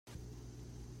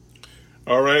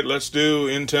All right, let's do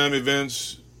End Time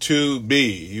Events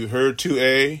 2B. You heard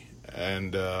 2A,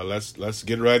 and let's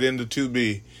get right into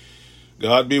 2B.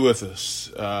 God be with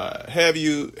us. Have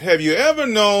you ever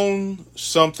known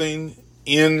something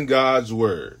in God's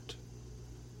Word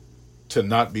to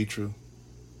not be true?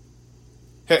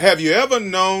 Have you ever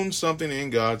known something in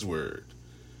God's Word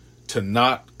to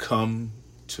not come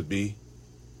to be?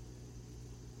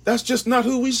 That's just not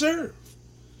who we serve.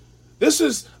 This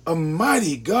is a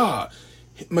mighty God,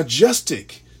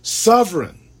 majestic,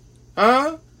 sovereign.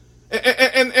 And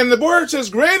the word says,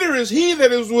 greater is he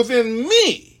that is within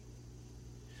me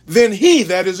than he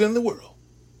that is in the world.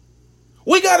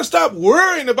 We got to stop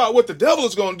worrying about what the devil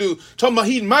is going to do, talking about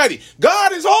he's mighty.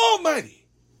 God is almighty.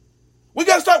 We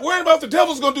got to stop worrying about what the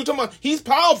devil's going to do, talking about he's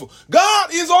powerful.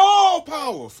 God is all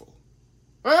powerful.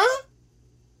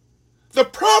 The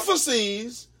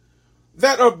prophecies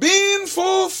that are being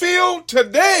fulfilled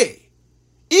today,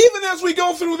 even as we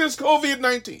go through this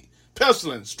COVID-19,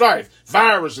 pestilence, strife,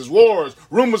 viruses, wars,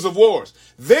 rumors of wars,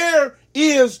 there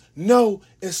is no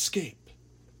escape.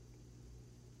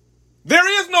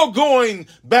 There is no going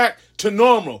back to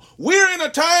normal. We're in a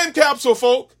time capsule,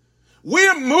 folk.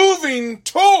 We're moving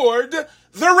toward the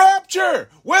rapture,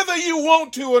 whether you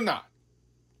want to or not,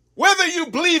 whether you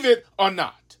believe it or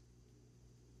not.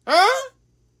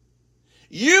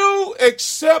 You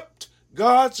accept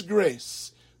God's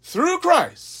grace through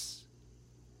Christ,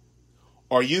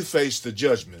 or you face the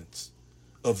judgments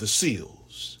of the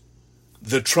seals,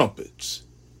 the trumpets,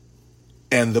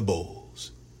 and the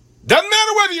bowls. Doesn't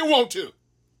matter whether you want to.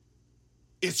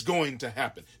 It's going to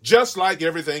happen, just like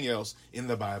everything else in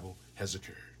the Bible has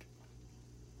occurred.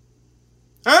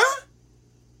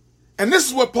 And this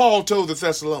is what Paul told the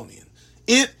Thessalonians.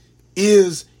 It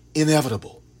is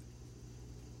inevitable.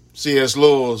 C.S.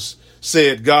 Lewis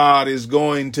said God is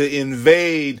going to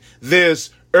invade this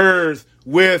earth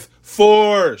with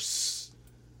force.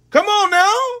 Come on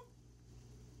now.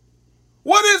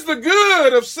 What is the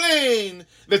good of saying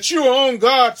that you are on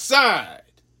God's side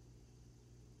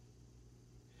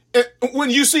when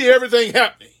you see everything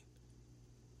happening?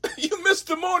 You missed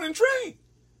the morning train.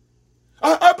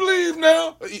 I believe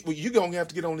now. Well, you're going to have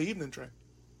to get on the evening train.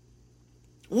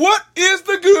 What is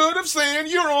the good of saying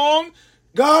you're on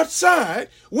God's side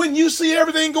when you see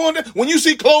everything going down, when you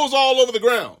see clothes all over the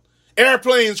ground,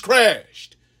 airplanes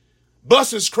crashed,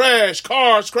 buses crashed,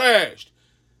 cars crashed.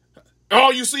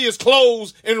 All you see is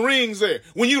clothes and rings there.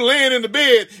 When you laying in the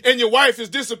bed and your wife has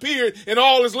disappeared and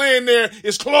all is laying there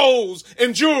is clothes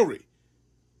and jewelry.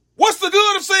 What's the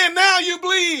good of saying now you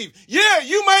believe? Yeah,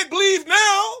 you might believe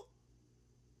now,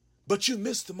 but you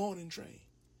missed the morning train.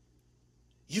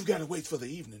 You've got to wait for the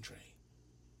evening train.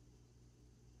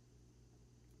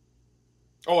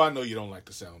 Oh, I know you don't like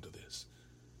the sound of this,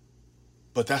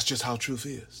 but that's just how truth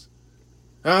is.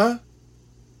 The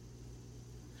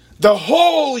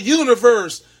whole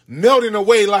universe melting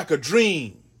away like a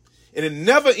dream, and it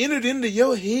never entered into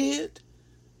your head.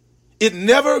 It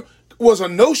never was a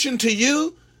notion to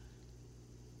you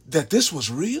that this was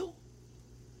real.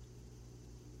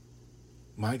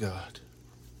 My God.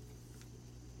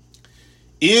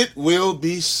 It will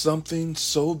be something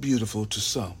so beautiful to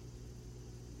some.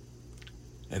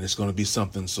 And it's going to be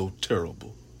something so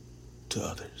terrible to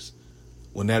others.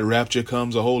 When that rapture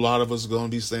comes, a whole lot of us are going to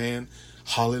be saying,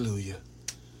 hallelujah.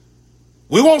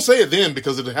 We won't say it then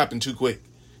because it'll happen too quick.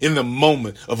 In the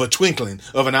moment of a twinkling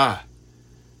of an eye.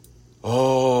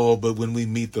 Oh, but when we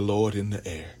meet the Lord in the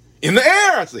air. In the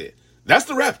air, I said. That's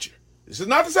the rapture. This is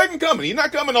not the second coming. He's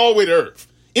not coming all the way to earth.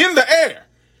 In the air.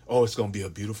 Oh, it's going to be a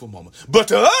beautiful moment. But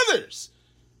to others,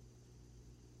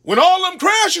 when all them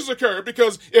crashes occur,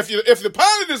 because if the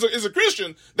pilot is a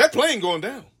Christian, that plane going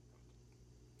down.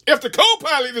 If the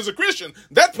co-pilot is a Christian,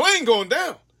 that plane going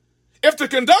down. If the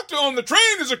conductor on the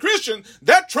train is a Christian,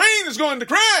 that train is going to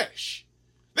crash.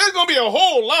 There's going to be a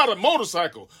whole lot of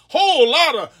whole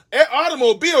lot of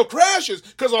automobile crashes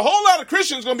because a whole lot of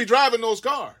Christians going to be driving those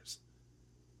cars.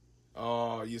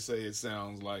 Oh, you say it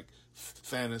sounds like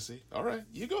fantasy. All right,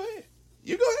 you go ahead.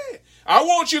 You go ahead. I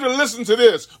want you to listen to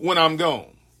this when I'm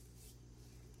gone.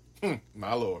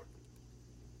 My Lord.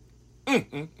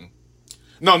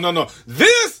 No.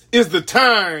 This is the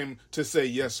time to say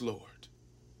yes, Lord.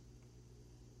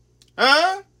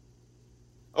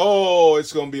 Oh,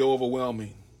 it's going to be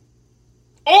overwhelming.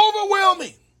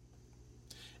 Overwhelming.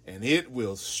 And it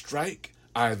will strike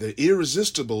either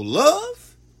irresistible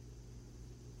love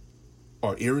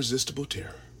or irresistible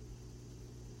terror.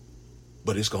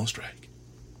 But it's going to strike.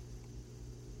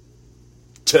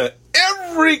 To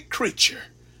every creature,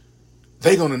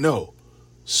 they're going to know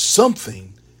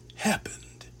something happened.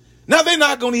 Now, they're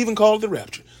not going to even call it the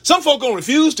rapture. Some folk gonna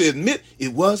refuse to admit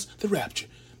it was the rapture.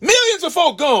 Millions of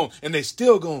folk gone, and they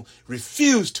still gonna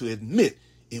refuse to admit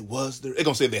it was they're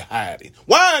gonna say they're hiding.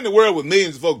 Why in the world would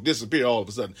millions of folk disappear all of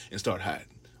a sudden and start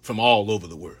hiding from all over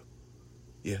the world?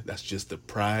 Yeah, that's just the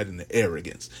pride and the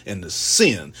arrogance and the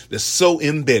sin that's so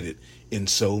embedded in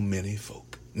so many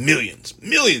folk. Millions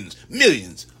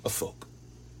of folk.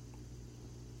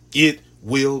 It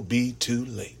will be too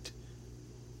late.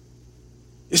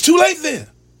 It's too late then.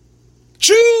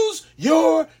 Choose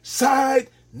your side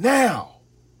now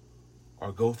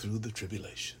or go through the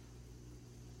tribulation,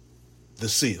 the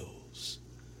seals,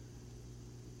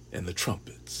 and the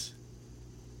trumpets,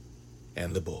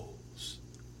 and the bowls.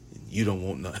 You don't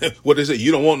want none. What they say?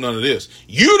 You don't want none of this.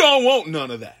 You don't want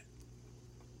none of that.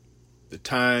 The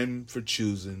time for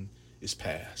choosing is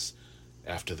past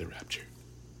after the rapture.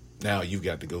 Now you've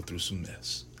got to go through some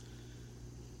mess.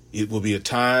 It will be a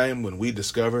time when we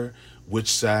discover which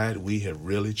side we have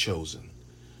really chosen.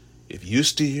 If you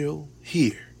still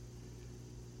here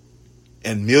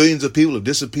and millions of people have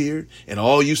disappeared and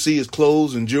all you see is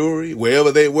clothes and jewelry wherever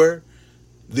they were,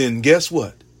 then guess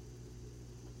what?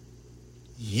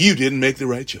 You didn't make the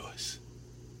right choice.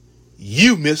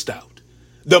 You missed out.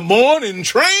 The morning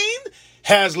train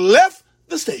has left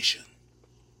the station.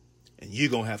 And you're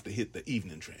going to have to hit the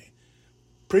evening train.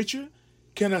 Preacher,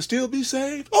 can I still be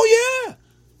saved? Oh, yeah.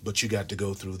 But you got to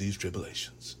go through these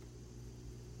tribulations.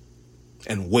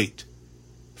 And wait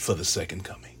for the second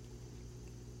coming.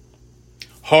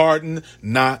 Harden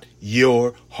not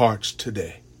your hearts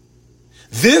today.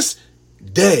 This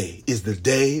day is the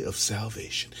day of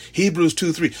salvation. Hebrews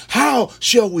 2:3. How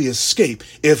shall we escape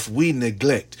if we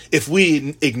neglect, if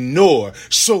we ignore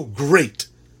so great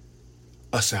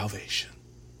a salvation?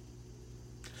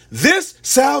 This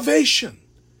salvation,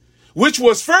 which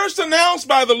was first announced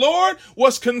by the Lord,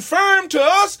 was confirmed to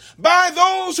us by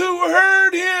those who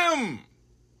heard him.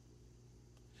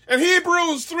 And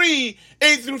Hebrews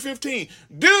 3:8-15.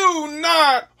 Do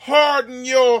not harden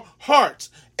your hearts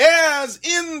as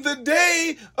in the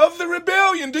day of the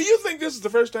rebellion. Do you think this is the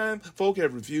first time folk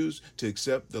have refused to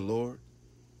accept the Lord?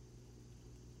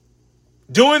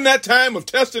 During that time of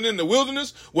testing in the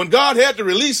wilderness, when God had to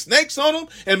release snakes on them,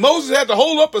 and Moses had to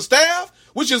hold up a staff,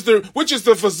 which is the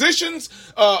physician's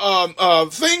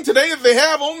thing today that they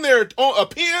have on a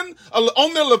pin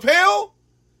on their lapel,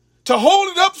 to hold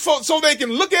it up so they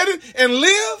can look at it and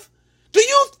live. Do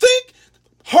you think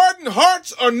hardened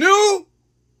hearts are new?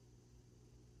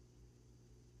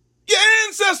 Your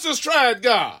ancestors tried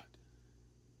God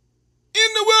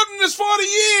in the wilderness 40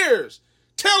 years,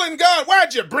 telling God,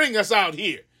 why'd you bring us out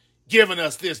here, giving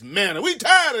us this manna? We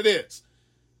tired of this.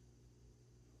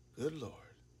 Good Lord.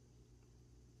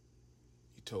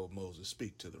 He told Moses,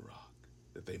 speak to the rock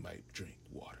that they might drink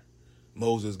water.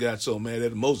 Moses got so mad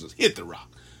at him, Moses hit the rock.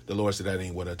 The Lord said, that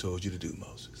ain't what I told you to do,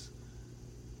 Moses.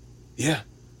 Yeah.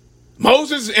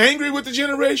 Moses is angry with the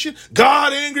generation.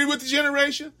 God angry with the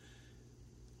generation.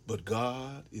 But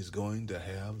God is going to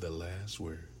have the last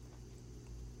word.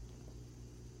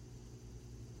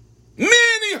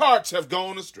 Many hearts have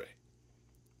gone astray.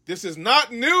 This is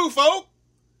not new, folk.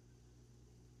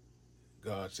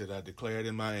 God said, I declared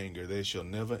in my anger, they shall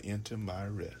never enter my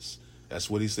rest. That's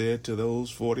what he said to those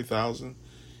 40,000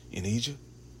 in Egypt.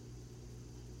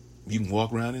 You can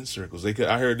walk around in circles.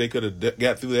 I heard they could have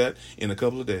got through that in a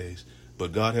couple of days.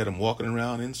 But God had them walking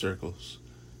around in circles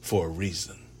for a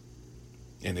reason.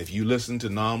 And if you listen to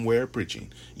non-ware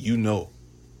preaching, you know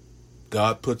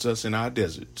God puts us in our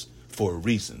deserts for a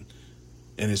reason.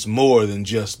 And it's more than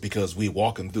just because we're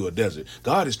walking through a desert.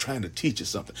 God is trying to teach us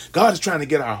something. God is trying to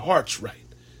get our hearts right.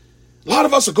 A lot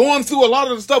of us are going through a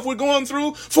lot of the stuff we're going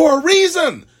through for a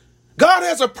reason. God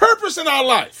has a purpose in our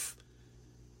life.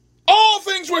 All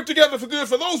things work together for good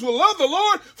for those who love the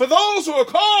Lord, for those who are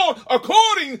called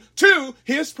according to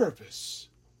his purpose.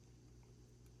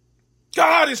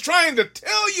 God is trying to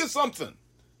tell you something,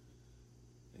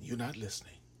 and you're not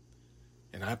listening.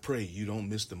 And I pray you don't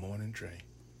miss the morning train.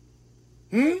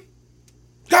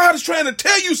 God is trying to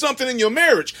tell you something in your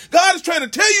marriage. God is trying to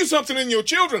tell you something in your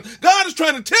children. God is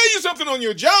trying to tell you something on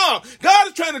your job. God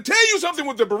is trying to tell you something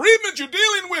with the bereavement you're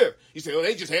dealing with. You say, oh,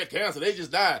 they just had cancer. They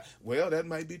just died. Well, that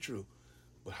might be true.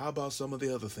 But how about some of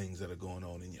the other things that are going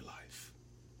on in your life?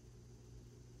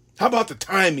 How about the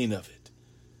timing of it?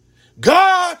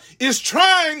 God is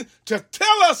trying to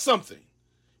tell us something,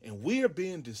 and we are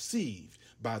being deceived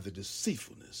by the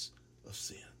deceitfulness of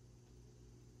sin.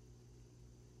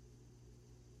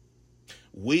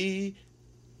 We,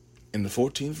 in the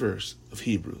 14th verse of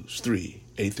Hebrews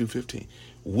 3:8-15,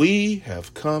 we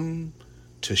have come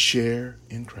to share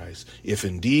in Christ, if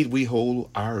indeed we hold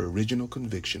our original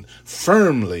conviction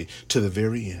firmly to the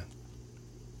very end.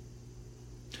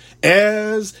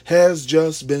 As has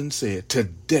just been said,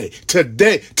 today,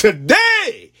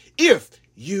 if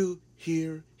you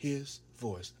hear his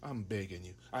voice, I'm begging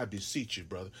you, I beseech you,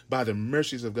 brother, by the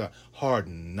mercies of God,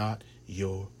 harden not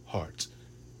your hearts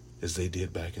as they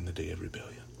did back in the day of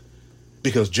rebellion.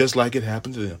 Because just like it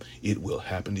happened to them, it will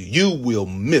happen to you. You will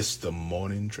miss the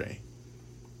morning train.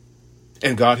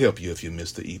 And God help you if you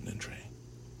miss the evening train.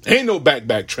 Ain't no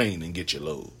back train and get your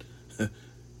load.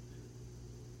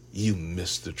 You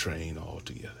miss the train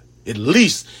altogether. At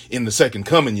least in the second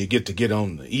coming, you get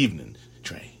on the evening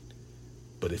train.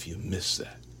 But if you miss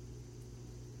that,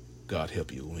 God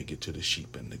help you when we get to the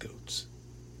sheep and the goats.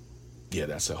 Yeah,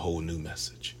 that's a whole new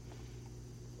message.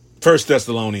 1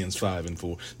 Thessalonians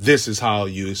 5:4. This is how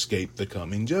you escape the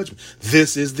coming judgment.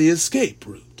 This is the escape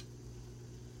route.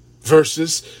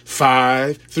 Verses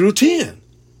 5 through 10.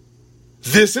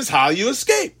 This is how you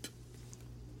escape.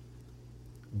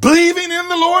 Believing in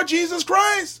the Lord Jesus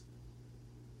Christ.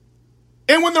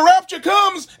 And when the rapture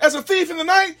comes as a thief in the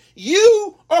night,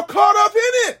 you are caught up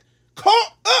in it.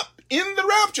 Caught up in the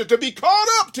rapture. To be caught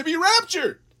up, to be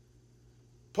raptured.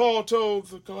 Paul told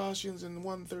the Colossians in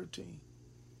 1:13.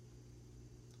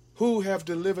 Who have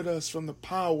delivered us from the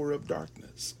power of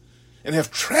darkness and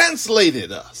have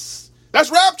translated us,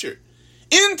 that's raptured,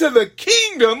 into the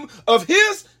kingdom of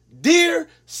his dear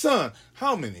Son.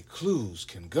 How many clues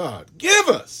can God give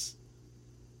us?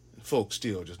 And folks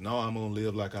still just, no, I'm going to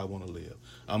live like I want to live.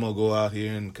 I'm going to go out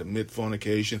here and commit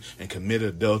fornication and commit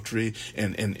adultery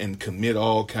and commit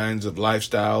all kinds of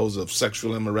lifestyles of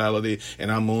sexual immorality. And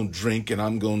I'm going to drink and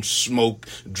I'm going to smoke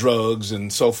drugs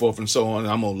and so forth and so on.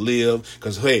 And I'm going to live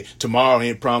because, hey, tomorrow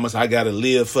ain't promised. I got to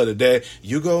live for the day.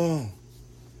 You go on.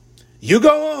 You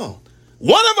go on.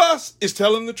 One of us is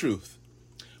telling the truth.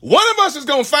 One of us is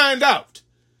going to find out.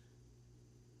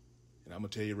 And I'm going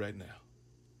to tell you right now,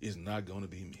 it's not going to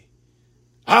be me.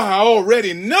 I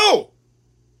already know.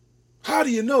 How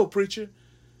do you know, preacher?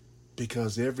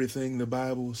 Because everything the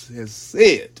Bible has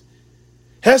said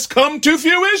has come to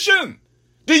fruition.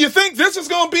 Do you think this is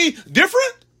going to be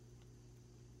different?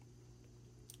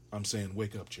 I'm saying,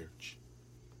 wake up, church.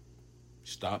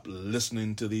 Stop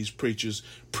listening to these preachers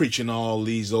preaching all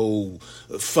these old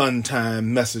fun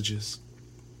time messages.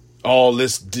 All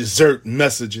this dessert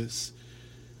messages.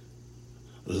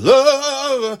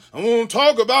 Love, I want to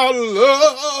talk about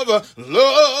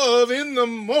love in the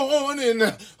morning.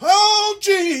 Oh,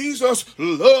 Jesus,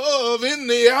 love in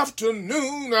the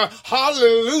afternoon.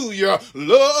 Hallelujah.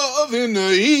 Love in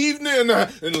the evening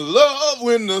and love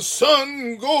when the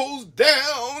sun goes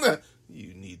down.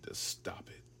 You need to stop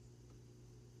it.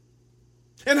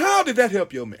 And how did that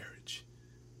help your marriage?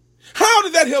 How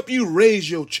did that help you raise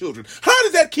your children? How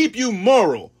did that keep you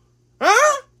moral?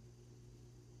 Huh?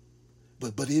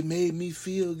 But it made me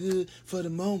feel good for the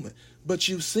moment. But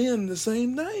you sinned the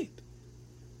same night.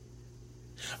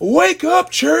 Wake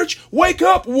up, church. Wake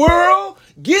up, world.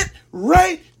 Get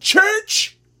right,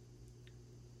 church.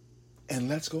 And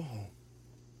let's go home.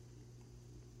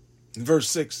 In verse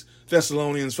 6,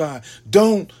 Thessalonians 5,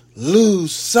 don't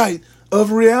lose sight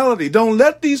of reality. Don't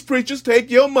let these preachers take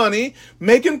your money,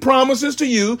 making promises to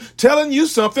you, telling you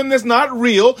something that's not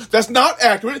real, that's not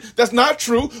accurate, that's not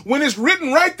true, when it's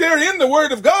written right there in the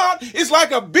Word of God. It's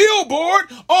like a billboard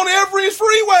on every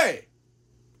freeway.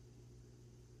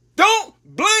 Don't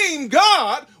blame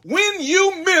God when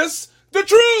you miss the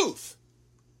truth.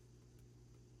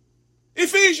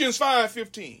 Ephesians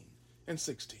 5:15 and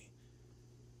 16.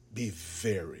 Be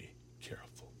very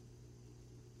careful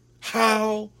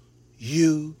how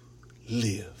you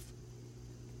live,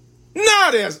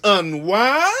 not as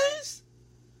unwise,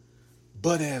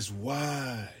 but as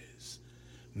wise,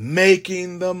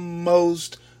 making the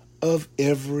most of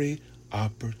every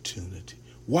opportunity.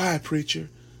 Why, preacher?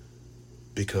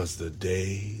 Because the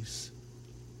days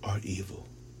are evil.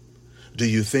 Do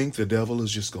you think the devil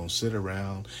is just going to sit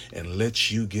around and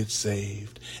let you get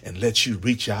saved and let you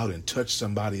reach out and touch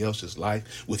somebody else's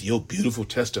life with your beautiful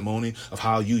testimony of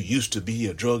how you used to be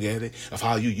a drug addict, of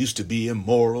how you used to be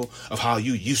immoral, of how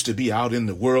you used to be out in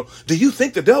the world? Do you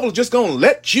think the devil is just going to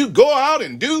let you go out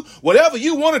and do whatever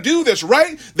you want to do that's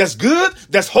right, that's good,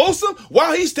 that's wholesome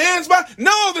while he stands by?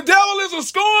 No, the devil is a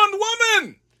scorned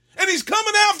woman, and he's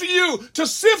coming after you to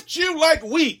sift you like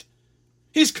wheat.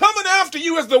 He's coming after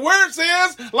you, as the word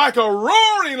says, like a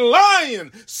roaring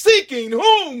lion, seeking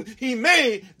whom he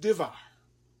may devour.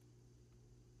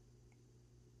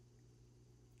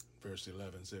 Verse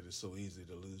 11 said it's so easy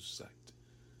to lose sight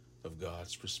of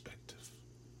God's perspective.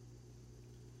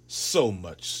 So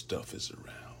much stuff is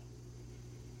around.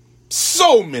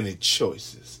 So many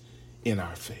choices in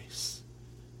our face.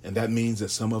 And that means that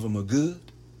some of them are good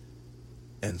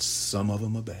and some of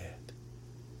them are bad.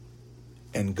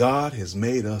 And God has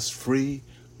made us free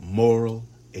moral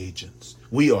agents.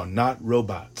 We are not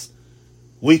robots.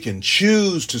 We can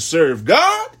choose to serve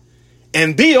God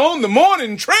and be on the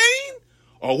morning train,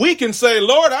 or we can say,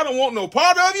 Lord, I don't want no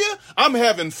part of you. I'm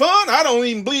having fun. I don't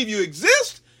even believe you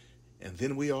exist. And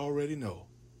then we already know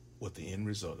what the end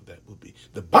result of that will be.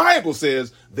 The Bible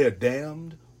says they're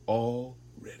damned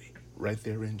already, right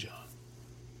there in John.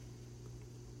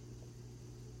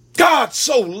 God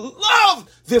so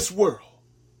loved this world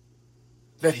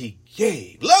that he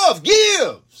gave. Love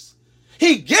gives.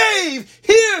 He gave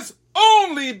his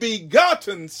only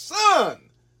begotten Son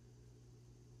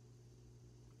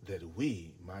that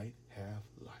we might have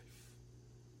life.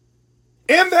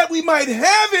 And that we might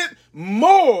have it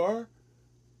more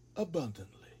abundantly.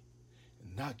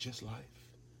 Not just life,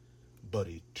 but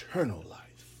eternal life.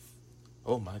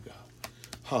 Oh my God.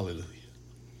 Hallelujah.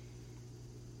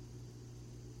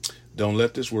 Don't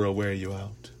let this world wear you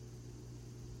out.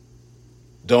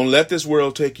 Don't let this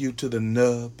world take you to the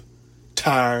nub,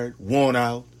 tired, worn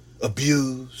out,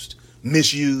 abused,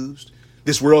 misused.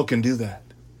 This world can do that.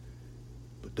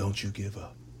 But don't you give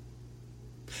up.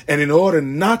 And in order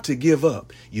not to give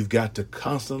up, you've got to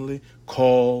constantly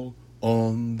call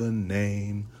on the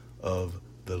name of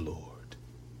the Lord.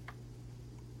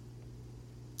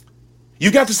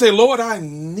 You got to say, Lord, I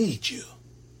need you.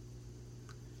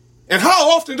 And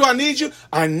how often do I need you?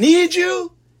 I need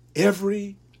you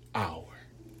every hour.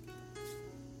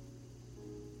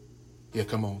 Yeah,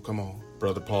 come on,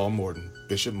 Brother Paul Morton,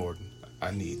 Bishop Morton,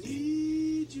 I need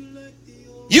thee.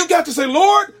 You got to say,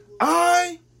 Lord,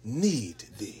 I need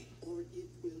thee.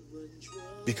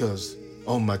 Because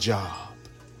on my job,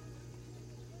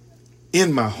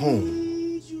 in my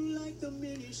home,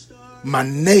 my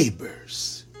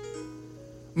neighbors,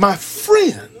 my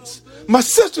friends, my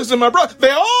sisters and my brothers,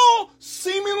 they're all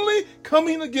seemingly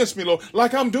coming against me, Lord,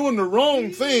 like I'm doing the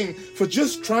wrong thing for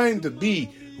just trying to be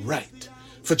right,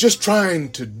 for just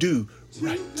trying to do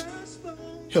right.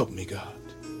 Help me, God.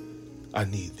 I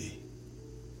need thee.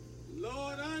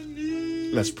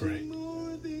 Let's pray.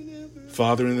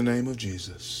 Father, in the name of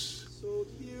Jesus,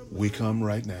 we come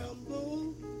right now.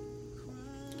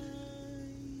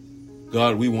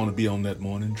 God, we want to be on that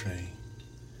morning train.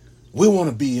 We want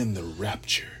to be in the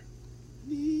rapture.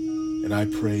 And I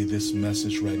pray this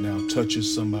message right now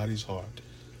touches somebody's heart,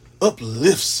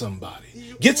 uplifts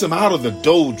somebody, gets them out of the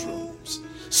doldrums,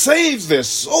 saves their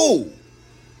soul,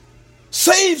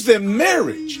 saves their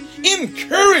marriage,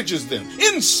 encourages them,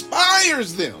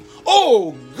 inspires them.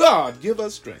 Oh, God, give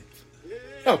us strength.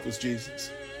 Help us,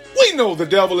 Jesus. We know the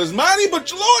devil is mighty, but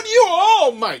Lord, you are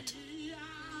almighty.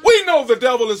 We know the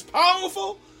devil is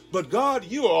powerful, but God,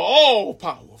 you are all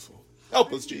powerful.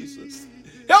 Help us, Jesus.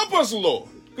 Help us, Lord.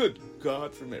 Good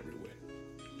God from everywhere.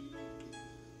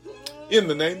 In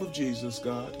the name of Jesus,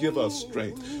 God, give us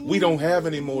strength. We don't have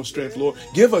any more strength, Lord.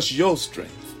 Give us your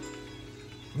strength.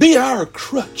 Be our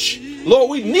crutch. Lord,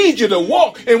 we need you to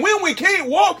walk. And when we can't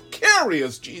walk, carry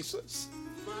us, Jesus.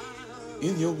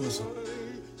 In your bosom.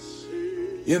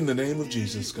 In the name of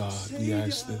Jesus, God, we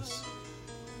ask this.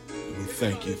 And we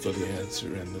thank you for the answer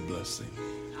and the blessing.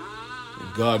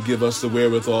 And God, give us the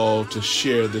wherewithal to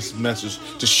share this message,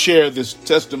 to share this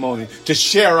testimony, to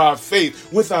share our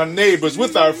faith with our neighbors,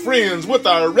 with our friends, with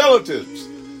our relatives,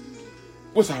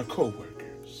 with our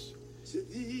co-workers.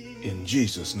 In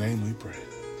Jesus' name we pray.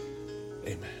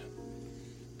 Amen.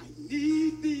 I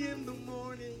need thee in the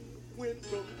morning when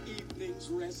from evening's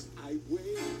rest I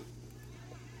wake.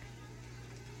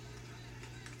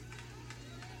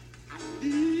 I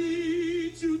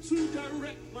need you to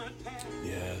direct my path.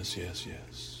 Yes, yes,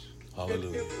 yes.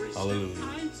 Hallelujah. Hallelujah.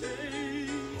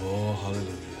 Oh,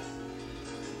 hallelujah.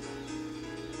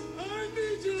 I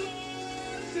need you,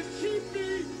 Lord, to keep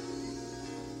me.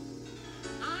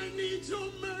 I need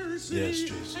your mercy. Yes,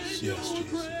 Jesus. And Yes, your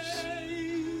Jesus.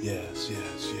 grace. Yes,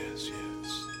 yes, yes, yes.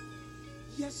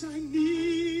 Yes, I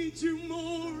need you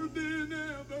more than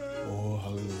ever. Oh,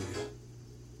 hallelujah.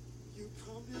 You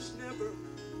promised never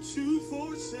to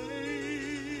forsake.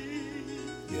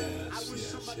 Yes, I wish yes,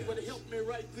 somebody yes. would have helped me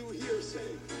right through here. Say,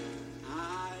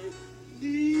 I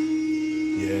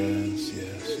need. Yes,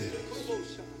 yes,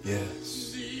 yes.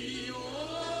 Yes. Thee,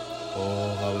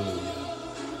 Oh, hallelujah.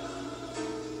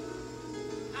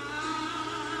 I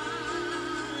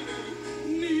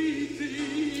need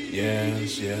thee.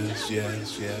 Yes, yes,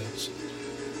 yes, yes.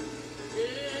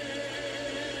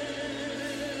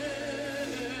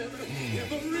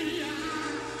 Every hour.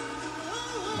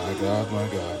 My God, my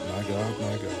God, my God,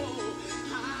 my God.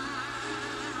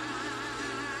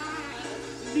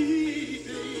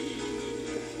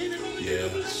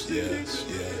 Yes, yes,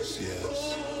 yes,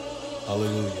 yes.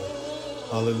 Hallelujah.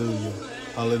 Hallelujah.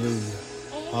 Hallelujah.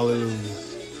 Hallelujah.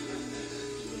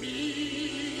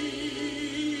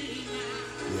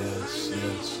 Yes,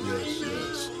 yes, yes,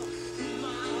 yes.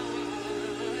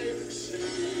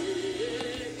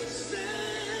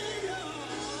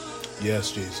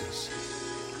 Yes, Jesus.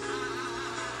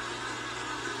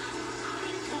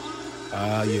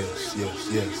 Ah, yes, yes,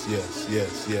 yes, yes,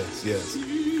 yes, yes, yes.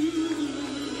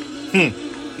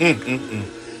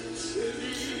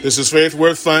 This is Faith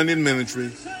Worth Finding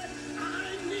Ministry.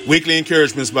 Weekly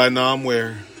encouragements by Nam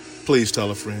Ware. Please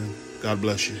tell a friend. God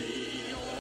bless you.